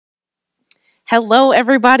Hello,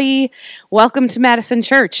 everybody. Welcome to Madison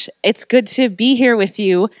Church. It's good to be here with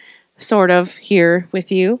you, sort of here with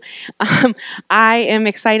you. I am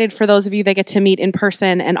excited for those of you that get to meet in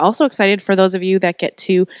person, and also excited for those of you that get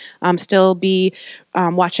to still be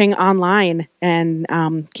watching online and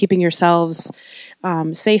keeping yourselves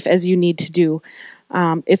safe as you need to do.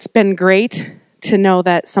 It's been great to know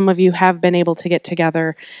that some of you have been able to get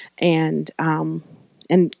together and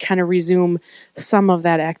kind of resume some of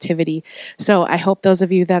that activity. So I hope those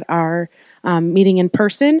of you that are meeting in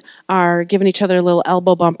person are giving each other a little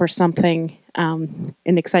elbow bump or something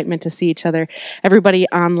in excitement to see each other. Everybody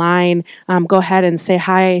online, go ahead and say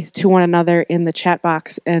hi to one another in the chat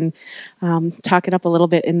box and talk it up a little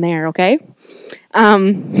bit in there, okay?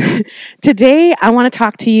 Today, I want to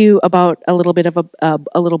talk to you about a little bit of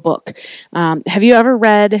a little book. Have you ever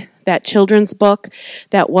read that children's book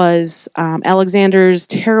that was Alexander's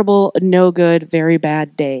Terrible, No Good, Very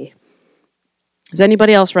Bad Day? Has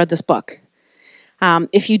anybody else read this book?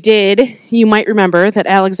 If you did, you might remember that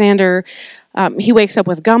Alexander, he wakes up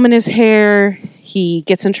with gum in his hair. He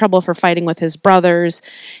gets in trouble for fighting with his brothers.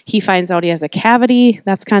 He finds out he has a cavity.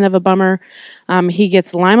 That's kind of a bummer. He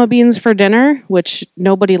gets lima beans for dinner, which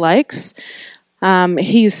nobody likes.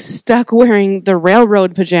 He's stuck wearing the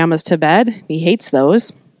railroad pajamas to bed. He hates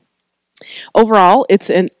those. Overall,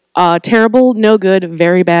 it's a terrible, no good,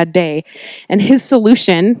 very bad day. And his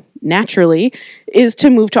solution, naturally, is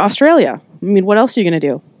to move to Australia. I mean, what else are you going to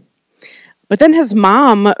do? But then his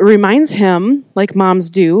mom reminds him, like moms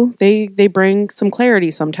do, they bring some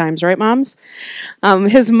clarity sometimes, right, moms?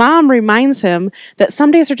 His mom reminds him that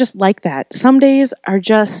some days are just like that. Some days are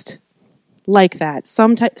just like that.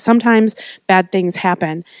 Sometimes bad things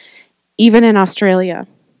happen, even in Australia.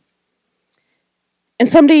 And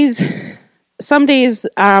some days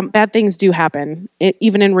bad things do happen,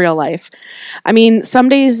 even in real life. I mean, some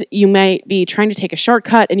days you might be trying to take a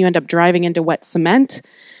shortcut and you end up driving into wet cement.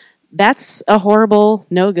 That's a horrible,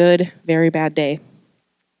 no good, very bad day.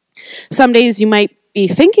 Some days you might be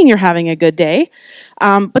thinking you're having a good day,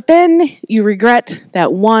 but then you regret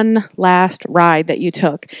that one last ride that you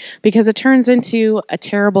took because it turns into a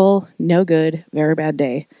terrible, no good, very bad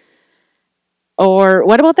day. Or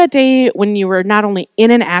what about that day when you were not only in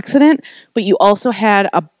an accident, but you also had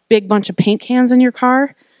a big bunch of paint cans in your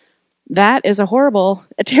car? That is a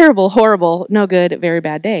terrible, horrible, no good, very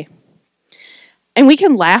bad day. And we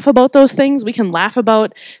can laugh about those things. We can laugh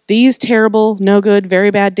about these terrible, no good, very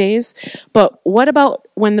bad days. But what about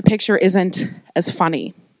when the picture isn't as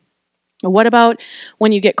funny? What about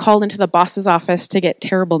when you get called into the boss's office to get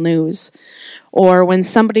terrible news? Or when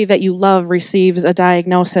somebody that you love receives a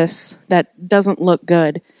diagnosis that doesn't look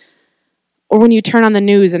good? Or when you turn on the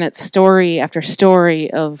news and it's story after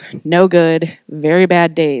story of no good, very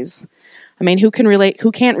bad days? I mean, who can't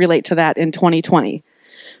relate to that in 2020?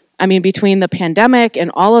 I mean, between the pandemic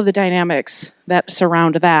and all of the dynamics that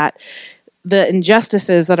surround that, the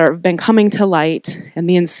injustices that have been coming to light and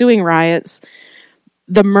the ensuing riots,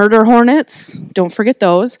 the murder hornets, don't forget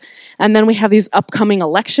those. And then we have these upcoming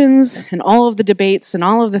elections and all of the debates and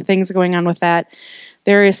all of the things going on with that.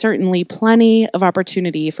 There is certainly plenty of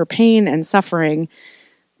opportunity for pain and suffering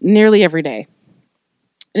nearly every day.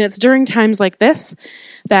 And it's during times like this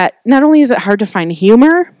that not only is it hard to find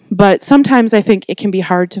humor, but sometimes I think it can be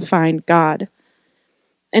hard to find God.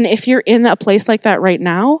 And if you're in a place like that right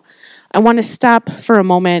now, I want to stop for a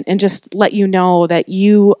moment and just let you know that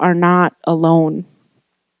you are not alone.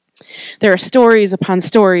 There are stories upon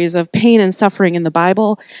stories of pain and suffering in the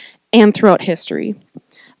Bible and throughout history.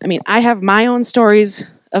 I mean, I have my own stories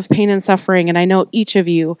of pain and suffering, and I know each of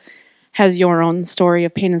you has your own story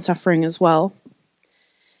of pain and suffering as well.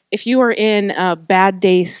 If you are in a bad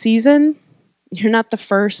day season, you're not the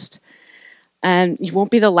first, and you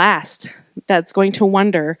won't be the last that's going to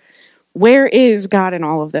wonder, where is God in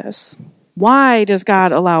all of this? Why does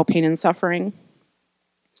God allow pain and suffering?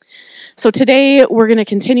 So today, we're going to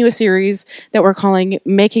continue a series that we're calling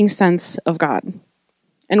Making Sense of God.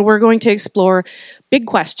 And we're going to explore big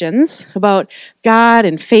questions about God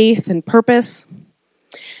and faith and purpose.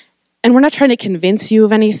 And we're not trying to convince you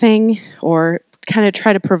of anything or kind of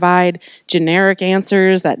try to provide generic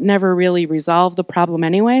answers that never really resolve the problem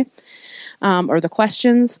anyway, or the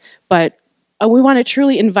questions. But we want to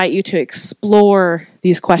truly invite you to explore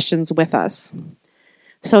these questions with us.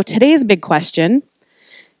 So today's big question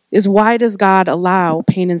is, why does God allow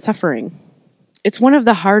pain and suffering? It's one of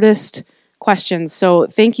the hardest questions. So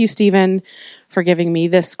thank you, Stephen, for giving me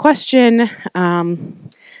this question.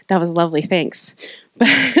 That was lovely. Thanks.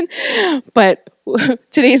 But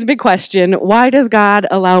today's big question, why does God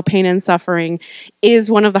allow pain and suffering, is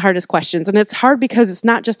one of the hardest questions. And it's hard because it's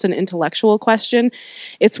not just an intellectual question.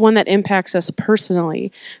 It's one that impacts us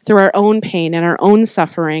personally through our own pain and our own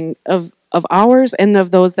suffering of ours and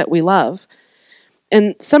of those that we love.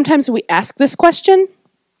 And sometimes we ask this question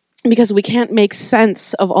because we can't make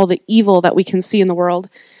sense of all the evil that we can see in the world.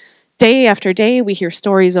 Day after day, we hear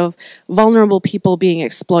stories of vulnerable people being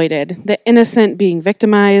exploited, the innocent being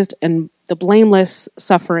victimized, and the blameless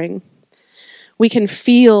suffering. We can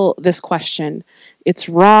feel this question. It's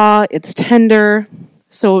raw, it's tender,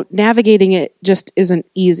 so navigating it just isn't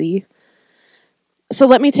easy. So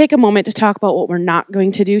let me take a moment to talk about what we're not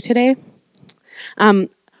going to do today. We're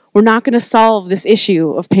not going to solve this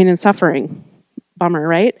issue of pain and suffering. Bummer,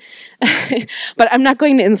 right? But I'm not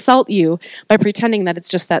going to insult you by pretending that it's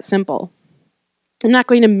just that simple. I'm not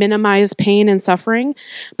going to minimize pain and suffering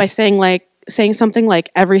by saying something like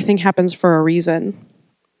everything happens for a reason.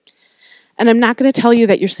 And I'm not going to tell you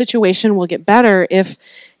that your situation will get better if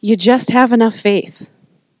you just have enough faith,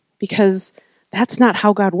 because that's not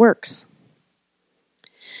how God works.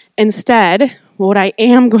 Instead, what I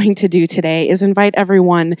am going to do today is invite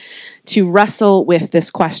everyone to wrestle with this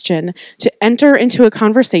question, to enter into a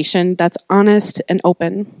conversation that's honest and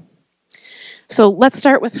open. So let's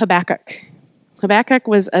start with Habakkuk. Habakkuk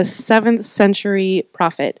was a 7th century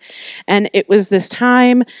prophet, and it was this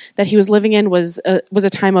time that he was living in was a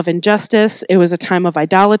time of injustice. It was a time of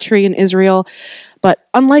idolatry in Israel. But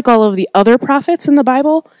unlike all of the other prophets in the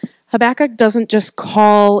Bible, Habakkuk doesn't just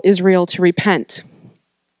call Israel to repent.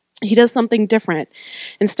 He does something different.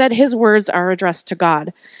 Instead, his words are addressed to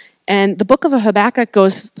God. And the book of Habakkuk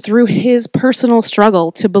goes through his personal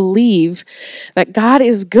struggle to believe that God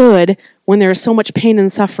is good when there is so much pain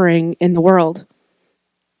and suffering in the world.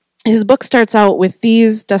 His book starts out with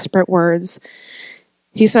these desperate words.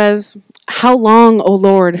 He says, "How long, O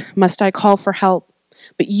Lord, must I call for help,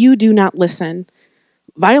 but you do not listen?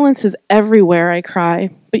 Violence is everywhere, I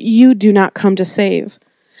cry, but you do not come to save.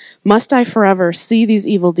 Must I forever see these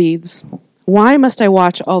evil deeds? Why must I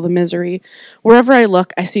watch all the misery? Wherever I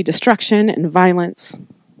look, I see destruction and violence."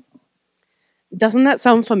 Doesn't that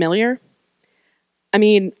sound familiar? I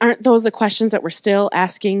mean, aren't those the questions that we're still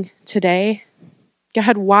asking today?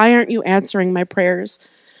 God, why aren't you answering my prayers?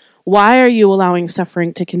 Why are you allowing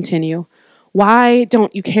suffering to continue? Why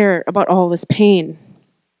don't you care about all this pain?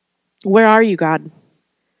 Where are you, God?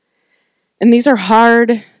 And these are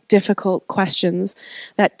hard, difficult questions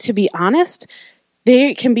that, to be honest,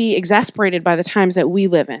 they can be exasperated by the times that we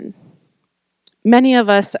live in. Many of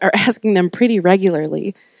us are asking them pretty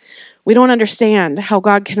regularly. We don't understand how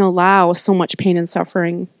God can allow so much pain and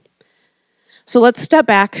suffering. So let's step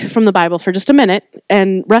back from the Bible for just a minute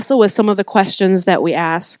and wrestle with some of the questions that we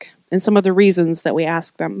ask and some of the reasons that we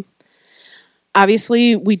ask them.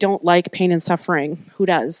 Obviously, we don't like pain and suffering. Who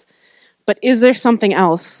does? But is there something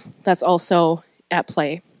else that's also at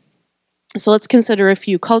play? So let's consider a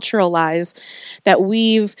few cultural lies that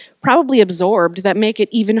we've probably absorbed that make it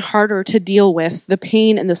even harder to deal with the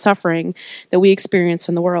pain and the suffering that we experience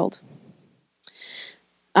in the world.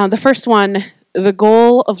 The first one, the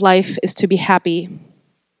goal of life is to be happy.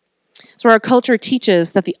 So our culture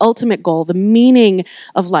teaches that the ultimate goal, the meaning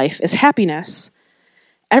of life, is happiness.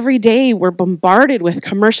 Every day we're bombarded with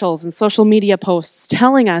commercials and social media posts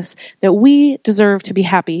telling us that we deserve to be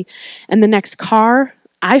happy. And the next car,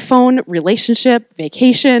 iPhone, relationship,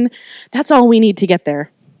 vacation, that's all we need to get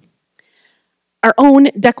there. Our own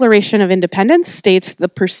Declaration of Independence states the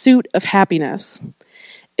pursuit of happiness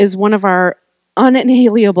is one of our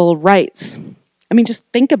unalienable rights. I mean, just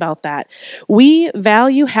think about that. We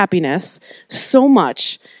value happiness so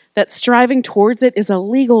much that striving towards it is a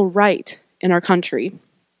legal right in our country.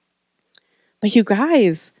 But you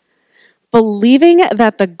guys, believing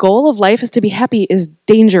that the goal of life is to be happy is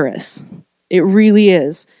dangerous. It really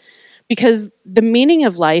is. Because if the meaning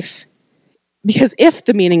of life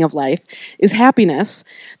is happiness,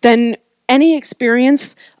 then any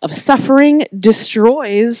experience of suffering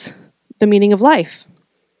destroys the meaning of life.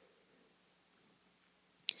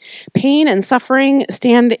 Pain and suffering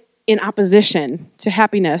stand in opposition to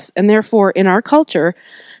happiness, and therefore, in our culture,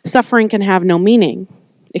 suffering can have no meaning.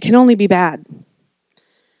 It can only be bad.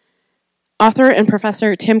 Author and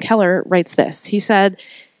professor Tim Keller writes this. He said,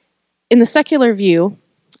 "In the secular view,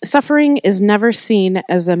 suffering is never seen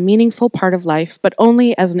as a meaningful part of life, but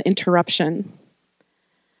only as an interruption.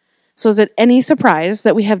 So is it any surprise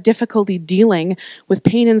that we have difficulty dealing with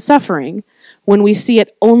pain and suffering when we see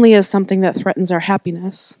it only as something that threatens our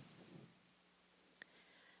happiness?"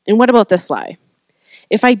 And what about this lie?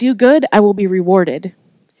 If I do good, I will be rewarded.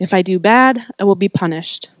 If I do bad, I will be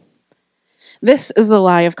punished. This is the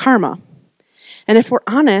lie of karma. And if we're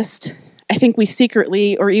honest, I think we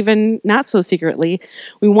secretly, or even not so secretly,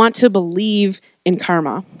 we want to believe in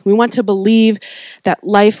karma. We want to believe that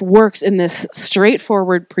life works in this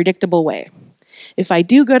straightforward, predictable way. If I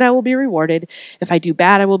do good, I will be rewarded. If I do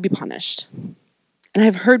bad, I will be punished. And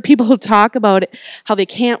I've heard people talk about how they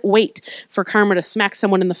can't wait for karma to smack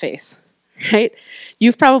someone in the face, right?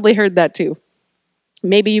 You've probably heard that too.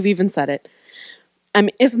 Maybe you've even said it.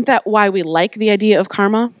 Isn't that why we like the idea of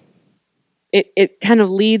karma? It kind of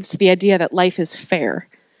leads to the idea that life is fair.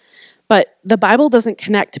 But the Bible doesn't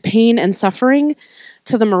connect pain and suffering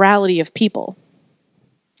to the morality of people.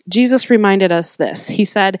 Jesus reminded us this. He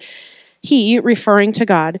said, He, referring to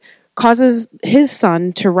God, causes His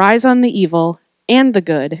sun to rise on the evil and the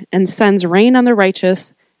good, and sends rain on the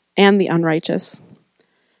righteous and the unrighteous.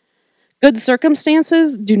 Good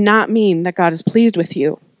circumstances do not mean that God is pleased with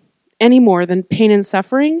you, any more than pain and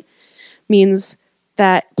suffering means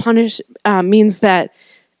that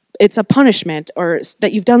it's a punishment or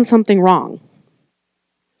that you've done something wrong.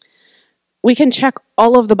 We can check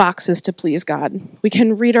all of the boxes to please God. We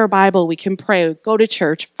can read our Bible, we can pray, go to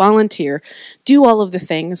church, volunteer, do all of the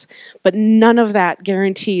things, but none of that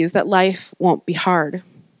guarantees that life won't be hard.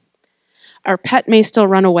 Our pet may still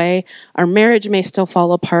run away, our marriage may still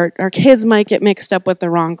fall apart, our kids might get mixed up with the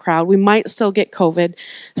wrong crowd, we might still get COVID,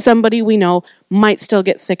 somebody we know might still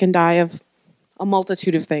get sick and die of a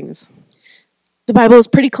multitude of things. The Bible is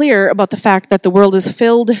pretty clear about the fact that the world is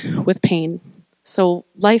filled with pain. So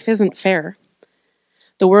life isn't fair.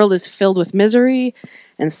 The world is filled with misery,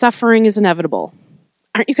 and suffering is inevitable.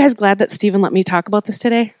 Aren't you guys glad that Stephen let me talk about this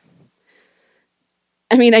today?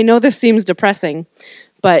 I know this seems depressing,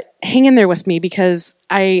 but hang in there with me because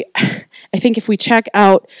I think if we check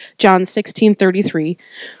out John 16:33,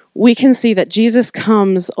 we can see that Jesus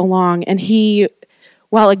comes along and he,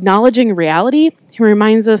 while acknowledging reality, he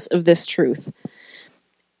reminds us of this truth.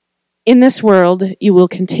 In this world, you will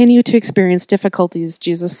continue to experience difficulties,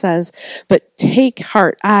 Jesus says, but take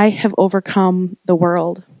heart, I have overcome the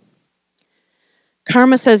world.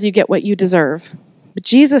 Karma says you get what you deserve, but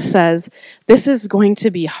Jesus says this is going to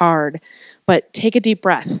be hard, but take a deep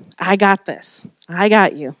breath. I got this. I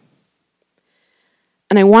got you.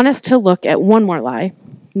 And I want us to look at one more lie,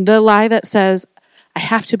 the lie that says, I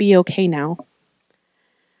have to be okay now.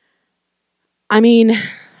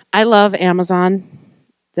 I love Amazon.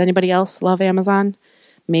 Does anybody else love Amazon?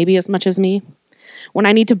 Maybe as much as me. When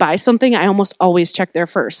I need to buy something, I almost always check there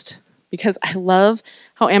first because I love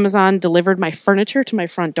how Amazon delivered my furniture to my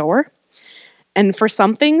front door. And for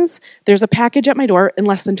some things, there's a package at my door in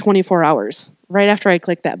less than 24 hours, right after I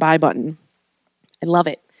click that buy button. I love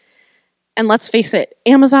it. And let's face it,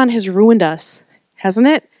 Amazon has ruined us, hasn't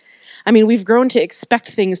it? We've grown to expect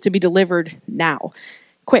things to be delivered now,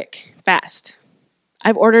 quick, fast.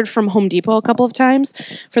 I've ordered from Home Depot a couple of times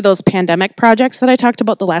for those pandemic projects that I talked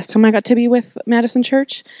about the last time I got to be with Madison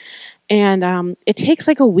Church. And it takes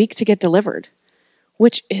like a week to get delivered,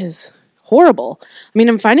 which is horrible.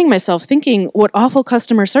 I'm finding myself thinking what awful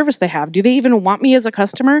customer service they have. Do they even want me as a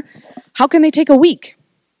customer? How can they take a week?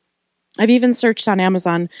 I've even searched on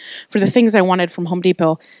Amazon for the things I wanted from Home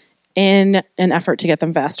Depot in an effort to get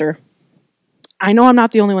them faster. I know I'm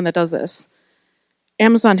not the only one that does this.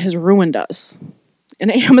 Amazon has ruined us.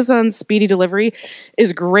 And Amazon's speedy delivery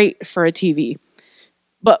is great for a TV.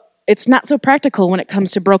 But it's not so practical when it comes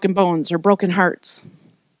to broken bones or broken hearts.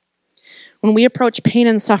 When we approach pain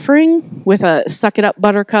and suffering with a suck it up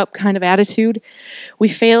buttercup kind of attitude, we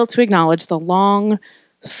fail to acknowledge the long,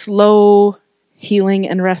 slow healing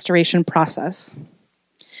and restoration process.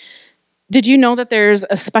 Did you know that there's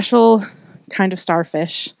a special kind of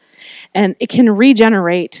starfish and it can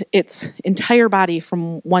regenerate its entire body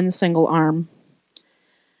from one single arm?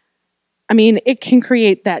 It can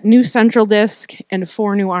create that new central disc and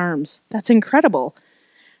 4 new arms. That's incredible.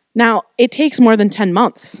 Now, it takes more than 10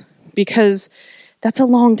 months because that's a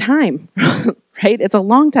long time, right? It's a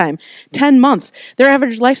long time. 10 months. Their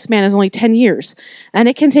average lifespan is only 10 years, and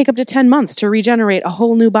it can take up to 10 months to regenerate a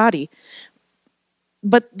whole new body.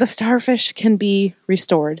 But the starfish can be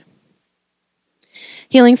restored.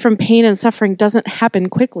 Healing from pain and suffering doesn't happen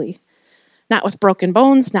quickly. Not with broken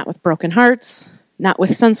bones, not with broken hearts, not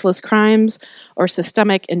with senseless crimes or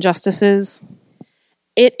systemic injustices.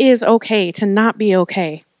 It is okay to not be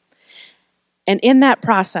okay. And in that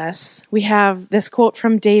process, we have this quote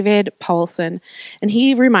from David Powlison, and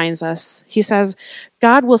he reminds us, he says,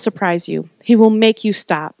 God will surprise you. He will make you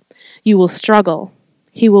stop. You will struggle.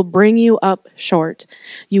 He will bring you up short.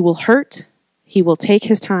 You will hurt. He will take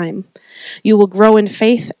his time. You will grow in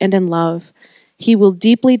faith and in love. He will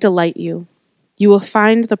deeply delight you. You will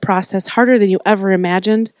find the process harder than you ever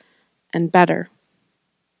imagined and better.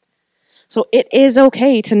 So it is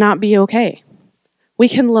okay to not be okay. We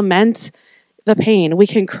can lament the pain. We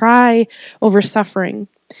can cry over suffering.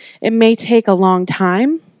 It may take a long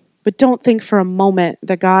time, but don't think for a moment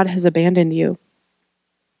that God has abandoned you.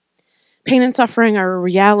 Pain and suffering are a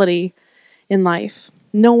reality in life.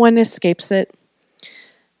 No one escapes it.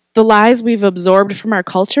 The lies we've absorbed from our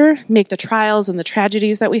culture make the trials and the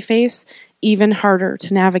tragedies that we face even harder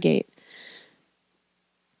to navigate.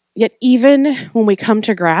 Yet even when we come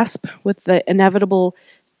to grasp with the inevitable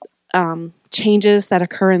changes that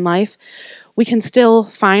occur in life, we can still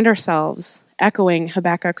find ourselves echoing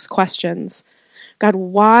Habakkuk's questions. God,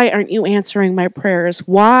 why aren't you answering my prayers?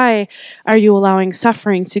 Why are you allowing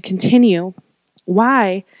suffering to continue?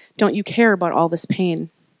 Why don't you care about all this pain?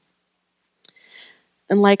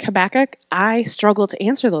 And like Habakkuk, I struggle to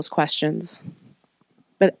answer those questions.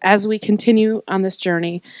 But as we continue on this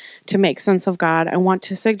journey to make sense of God, I want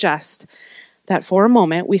to suggest that for a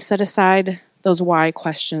moment we set aside those why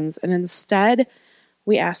questions and instead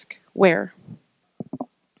we ask, where?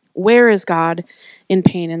 Where is God in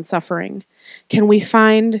pain and suffering? Can we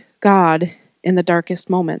find God in the darkest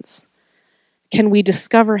moments? Can we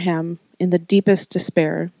discover him in the deepest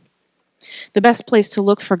despair? The best place to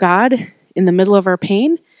look for God in the middle of our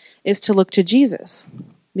pain is to look to Jesus,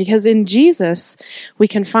 because in Jesus we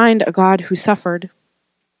can find a God who suffered.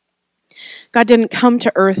 God didn't come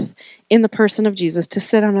to earth in the person of Jesus to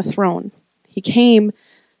sit on a throne. He came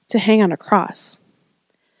to hang on a cross.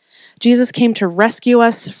 Jesus came to rescue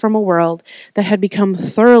us from a world that had become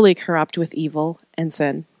thoroughly corrupt with evil and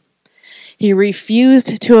sin. He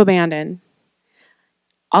refused to abandon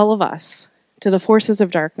all of us to the forces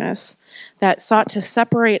of darkness that sought to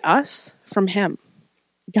separate us from him.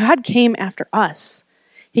 God came after us.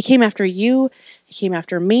 He came after you, he came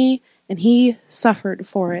after me, and he suffered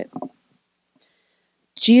for it.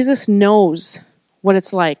 Jesus knows what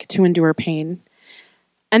it's like to endure pain.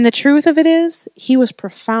 And the truth of it is, he was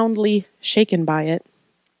profoundly shaken by it.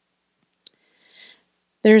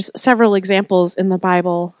 There's several examples in the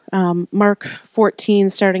Bible. Mark 14,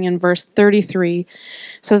 starting in verse 33,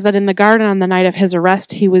 says that in the garden on the night of his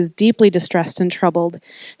arrest, he was deeply distressed and troubled.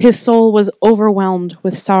 His soul was overwhelmed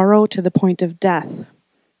with sorrow to the point of death.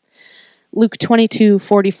 Luke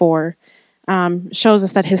 22:44 shows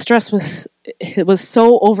us that his stress was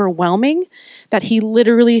so overwhelming that he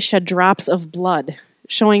literally shed drops of blood,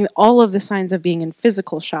 showing all of the signs of being in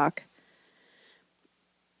physical shock.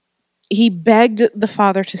 He begged the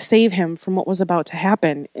Father to save him from what was about to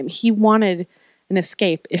happen, and he wanted an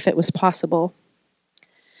escape if it was possible.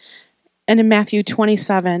 And in Matthew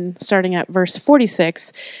 27, starting at verse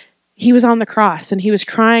 46, he was on the cross and he was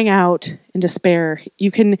crying out in despair.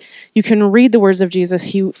 You can read the words of Jesus.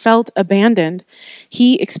 He felt abandoned.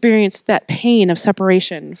 He experienced that pain of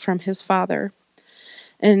separation from his Father.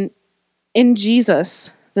 And in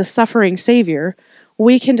Jesus, the suffering Savior,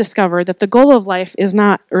 we can discover that the goal of life is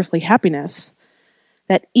not earthly happiness,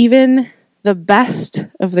 that even the best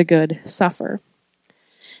of the good suffer.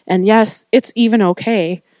 And yes, it's even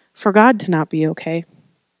okay for God to not be okay.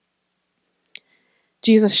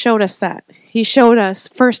 Jesus showed us that. He showed us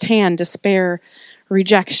firsthand despair,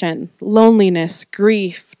 rejection, loneliness,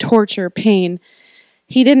 grief, torture, pain.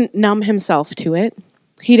 He didn't numb himself to it.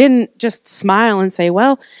 He didn't just smile and say,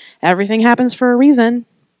 well, everything happens for a reason.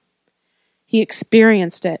 He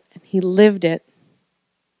experienced it, and he lived it.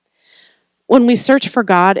 When we search for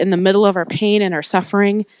God in the middle of our pain and our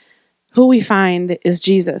suffering, who we find is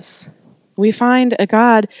Jesus. We find a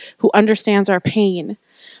God who understands our pain.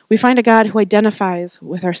 We find a God who identifies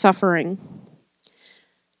with our suffering.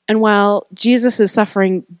 And while Jesus'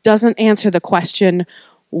 suffering doesn't answer the question,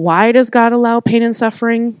 why does God allow pain and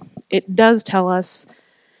suffering? It does tell us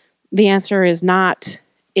the answer is not,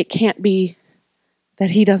 it can't be that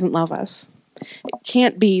he doesn't love us. It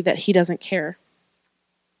can't be that he doesn't care.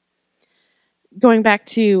 Going back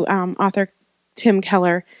to author Tim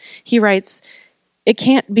Keller, he writes, it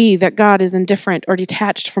can't be that God is indifferent or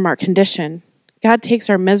detached from our condition. God takes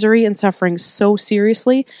our misery and suffering so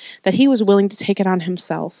seriously that he was willing to take it on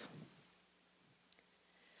himself.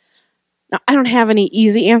 Now, I don't have any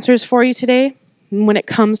easy answers for you today when it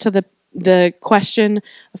comes to the question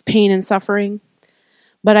of pain and suffering,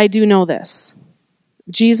 but I do know this.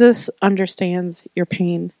 Jesus understands your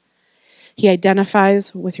pain. He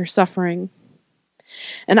identifies with your suffering.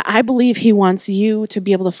 And I believe he wants you to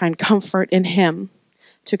be able to find comfort in him,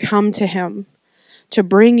 to come to him, to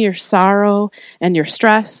bring your sorrow and your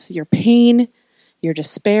stress, your pain, your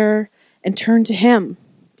despair, and turn to him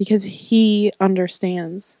because he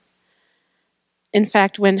understands. In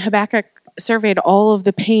fact, when Habakkuk surveyed all of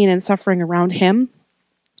the pain and suffering around him,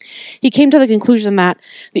 he came to the conclusion that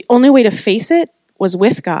the only way to face it was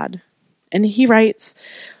with God. And he writes,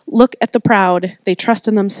 "Look at the proud. They trust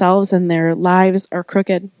in themselves and their lives are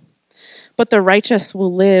crooked. But the righteous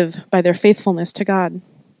will live by their faithfulness to God."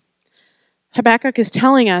 Habakkuk is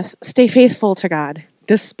telling us, stay faithful to God.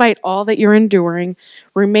 Despite all that you're enduring,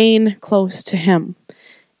 remain close to him.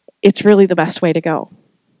 It's really the best way to go.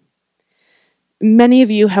 Many of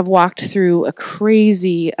you have walked through a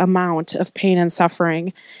crazy amount of pain and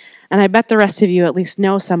suffering, and I bet the rest of you at least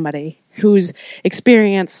know somebody who's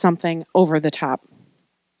experienced something over the top.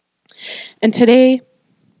 And today,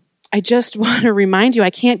 I just want to remind you, I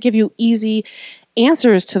can't give you easy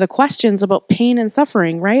answers to the questions about pain and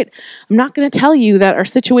suffering, right? I'm not going to tell you that our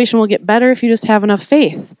situation will get better if you just have enough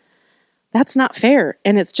faith. That's not fair,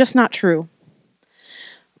 and it's just not true.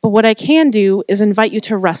 But what I can do is invite you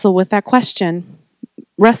to wrestle with that question.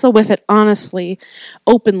 Wrestle with it honestly,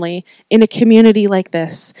 openly, in a community like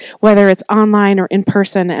this, whether it's online or in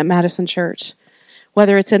person at Madison Church,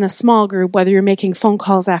 whether it's in a small group, whether you're making phone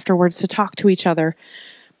calls afterwards to talk to each other.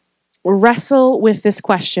 Wrestle with this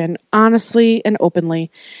question honestly and openly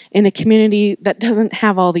in a community that doesn't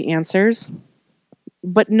have all the answers,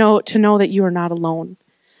 but to know that you are not alone.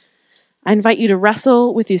 I invite you to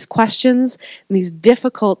wrestle with these questions and these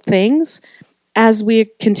difficult things as we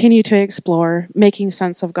continue to explore making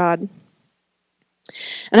sense of God.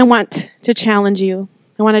 And I want to challenge you.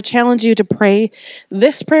 I want to challenge you to pray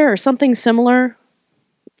this prayer or something similar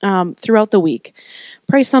throughout the week.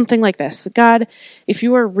 Pray something like this: God, if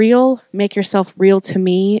you are real, make yourself real to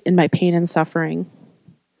me in my pain and suffering.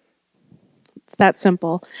 It's that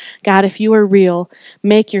simple. God, if you are real,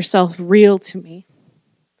 make yourself real to me.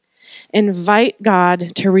 Invite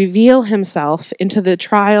God to reveal himself in the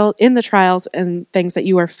trials and things that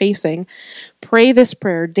you are facing. Pray this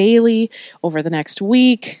prayer daily over the next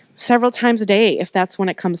week, several times a day if that's when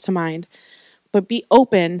it comes to mind. But be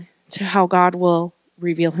open to how God will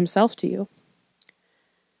reveal himself to you.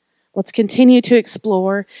 Let's continue to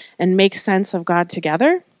explore and make sense of God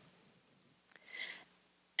together.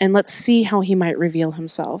 And let's see how he might reveal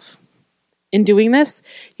himself. In doing this,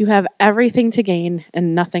 you have everything to gain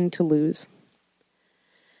and nothing to lose.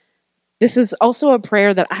 This is also a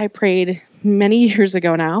prayer that I prayed many years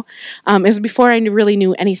ago now. It was before I really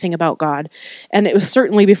knew anything about God. And it was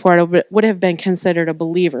certainly before I would have been considered a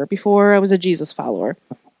believer, before I was a Jesus follower.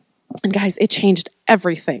 And guys, it changed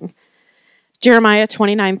everything. Jeremiah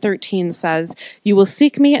 29:13 says, "You will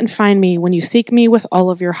seek me and find me when you seek me with all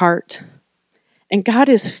of your heart." And God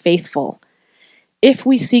is faithful. If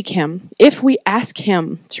we seek him, if we ask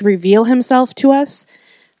him to reveal himself to us,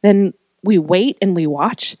 then we wait and we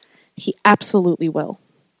watch. He absolutely will.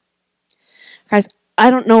 Guys,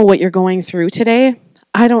 I don't know what you're going through today.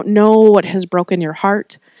 I don't know what has broken your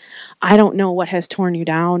heart. I don't know what has torn you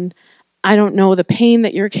down. I don't know the pain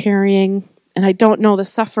that you're carrying, and I don't know the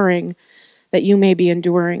suffering that you may be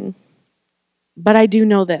enduring. But I do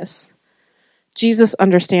know this: Jesus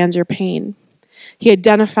understands your pain. He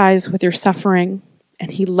identifies with your suffering,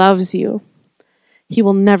 and he loves you. He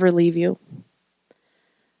will never leave you.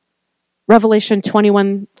 Revelation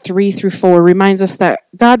 21:3-4 reminds us that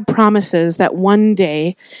God promises that one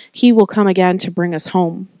day he will come again to bring us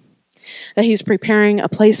home, that he's preparing a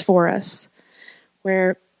place for us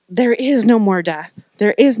where there is no more death,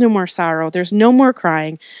 there is no more sorrow, there's no more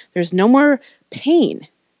crying, there's no more pain.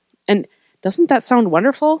 And doesn't that sound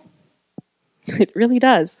wonderful? It really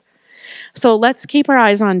does. So let's keep our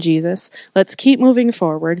eyes on Jesus. Let's keep moving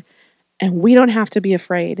forward. And we don't have to be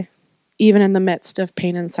afraid, even in the midst of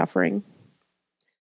pain and suffering.